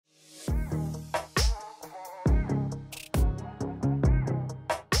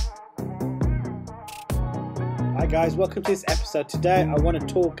guys, welcome to this episode. Today I want to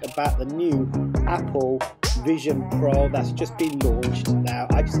talk about the new Apple Vision Pro that's just been launched. Now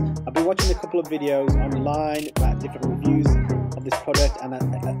I've been watching a couple of videos online about different reviews of this product, and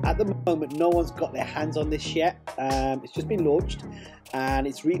at the moment no one's got their hands on this yet. It's just been launched and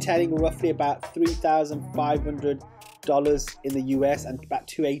it's retailing roughly about $3,500 in the US and about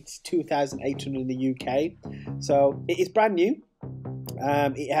 $2,800 in the UK. So it is brand new.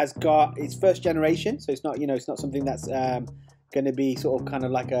 It has got its first generation, so it's not, it's not something that's going to be sort of kind of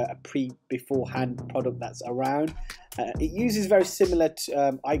like a beforehand product that's around. It uses very similar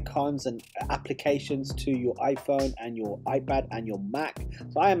to, icons and applications to your iPhone and your iPad and your Mac.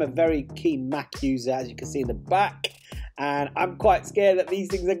 So I am a very keen Mac user, as you can see in the back, and I'm quite scared that these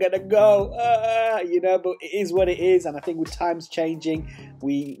things are going to go, but it is what it is. And I think with times changing,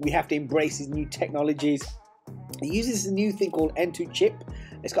 we have to embrace these new technologies. It uses a new thing called N2 chip.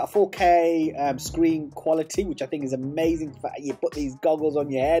 It's got a 4K screen quality, which I think is amazing. You put these goggles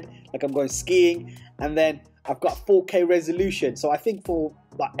on your head like I'm going skiing, and then I've got 4K resolution. So I think for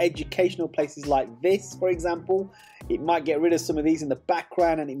like educational places like this, for example, it might get rid of some of these in the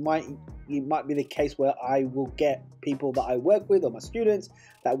background, and it might be the case where I will get people that I work with or my students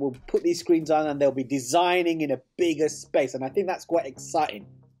that will put these screens on and they'll be designing in a bigger space, and I think that's quite exciting.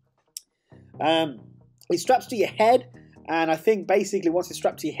 It straps to your head, and I think basically once it's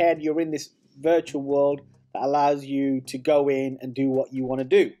strapped to your head, you're in this virtual world that allows you to go in and do what you want to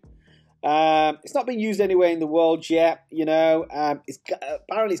do. It's not been used anywhere in the world yet, apparently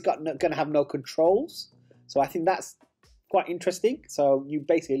it's going to have no controls, so I think that's quite interesting. So you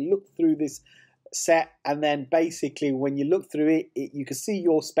basically look through this set, and then basically when you look through it, you can see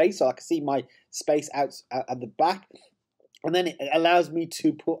your space. So I can see my space out at the back. And then it allows me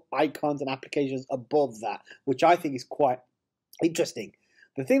to put icons and applications above that, which I think is quite interesting.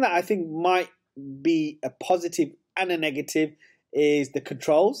 The thing that I think might be a positive and a negative is the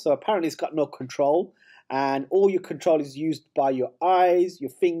controls. So apparently it's got no control, and all your control is used by your eyes,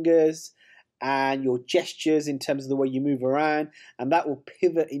 your fingers, and your gestures in terms of the way you move around. And that will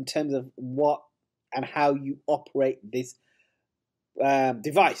pivot in terms of what and how you operate this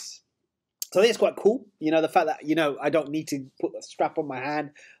device. So I think it's quite cool, the fact that, I don't need to put a strap on my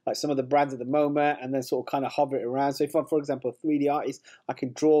hand like some of the brands at the moment and then sort of kind of hover it around. So if I'm, for example, a 3D artist, I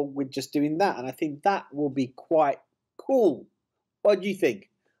can draw with just doing that. And I think that will be quite cool. What do you think?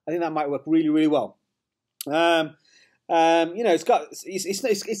 I think that might work really, really well. It's got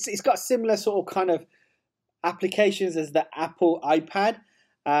similar sort of kind of applications as the Apple iPad.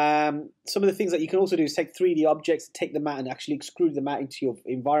 Some of the things that you can also do is take 3D objects, take them out and actually extrude them out into your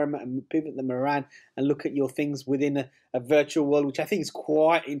environment and pivot them around and look at your things within a virtual world, which I think is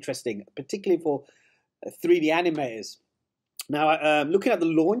quite interesting, particularly for 3D animators. Now, looking at the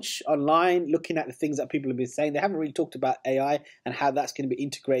launch online, looking at the things that people have been saying, they haven't really talked about AI and how that's going to be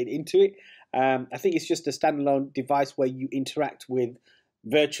integrated into it. I think it's just a standalone device where you interact with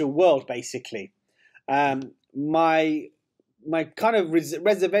virtual world, basically. My kind of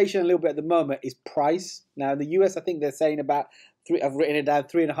reservation a little bit at the moment is price. Now in the US, I think they're saying about I've written it down,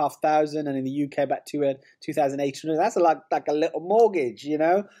 $3,500, and in the UK about $2,800. That's like a little mortgage,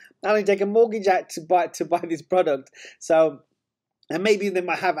 I only take a mortgage out to buy this product. So, and maybe they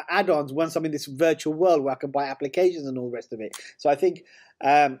might have add-ons once I'm in this virtual world where I can buy applications and all the rest of it. So I think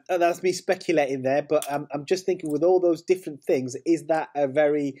that's me speculating there, but I'm just thinking with all those different things, is that a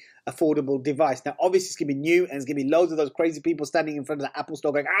very affordable device? Now, obviously, it's going to be new, and there's going to be loads of those crazy people standing in front of the Apple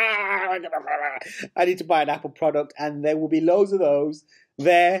store going, I need to buy an Apple product, and there will be loads of those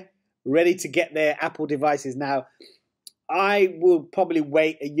there ready to get their Apple devices. Now, I will probably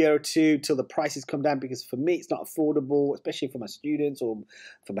wait a year or two till the prices come down, because for me, it's not affordable, especially for my students or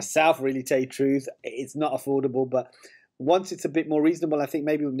for myself, really, to tell you the truth. It's not affordable, but once it's a bit more reasonable, I think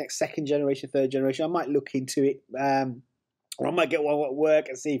maybe with next second generation, third generation, I might look into it, or I might get one at work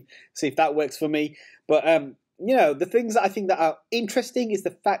and see if that works for me. But the things that I think that are interesting is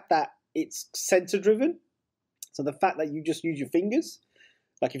the fact that it's sensor driven. So the fact that you just use your fingers,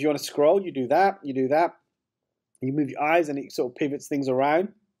 like if you want to scroll, you do that, you move your eyes, and it sort of pivots things around.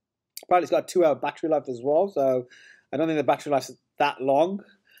 Apparently, it's got a 2-hour battery life as well, so I don't think the battery life's that long.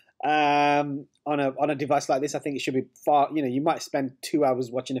 On a device like this, I think it should be far. You might spend 2 hours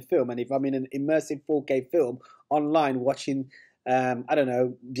watching a film, and if I'm in an immersive 4K film online watching,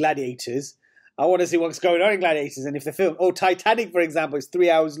 Gladiators, I want to see what's going on in Gladiators. And if the film, Titanic, for example, is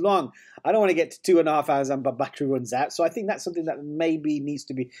 3 hours long, I don't want to get to 2.5 hours and my battery runs out. So I think that's something that maybe needs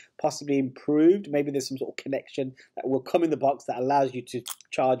to be possibly improved. Maybe there's some sort of connection that will come in the box that allows you to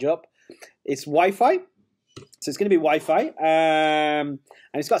charge up. It's Wi-Fi. So it's going to be Wi-Fi, and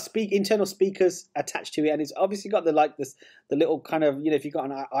it's got internal speakers attached to it, and it's obviously got the little kind of, if you've got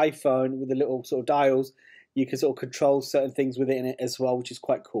an iPhone with the little sort of dials, you can sort of control certain things with it in it as well, which is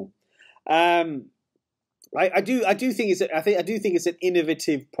quite cool. I do think it's an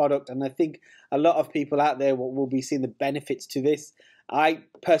innovative product, and I think a lot of people out there will be seeing the benefits to this. I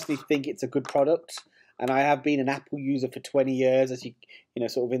personally think it's a good product, and I have been an Apple user for 20 years, as you know,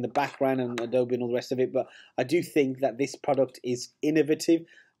 sort of in the background, and Adobe and all the rest of it. But I do think that this product is innovative.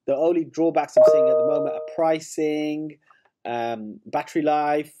 The only drawbacks I'm seeing at the moment are pricing, battery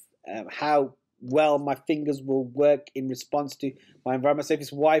life, how well my fingers will work in response to my environment. So if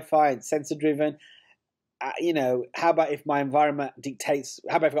it's Wi-Fi and sensor driven, how about if my environment dictates?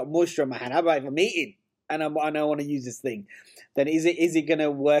 How about if I've got moisture on my hand? How about if I'm eating and I want to use this thing? Then is it going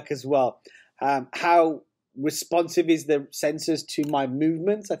to work as well? How responsive is the sensors to my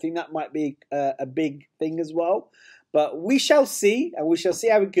movements? I think that might be a big thing as well. But we shall see, and we shall see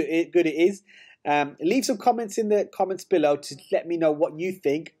how good it is. Leave some comments in the comments below to let me know what you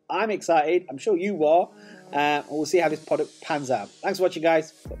think. I'm excited. I'm sure you are. And we'll see how this product pans out. Thanks for watching,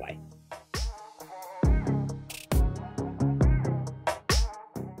 guys. Bye-bye.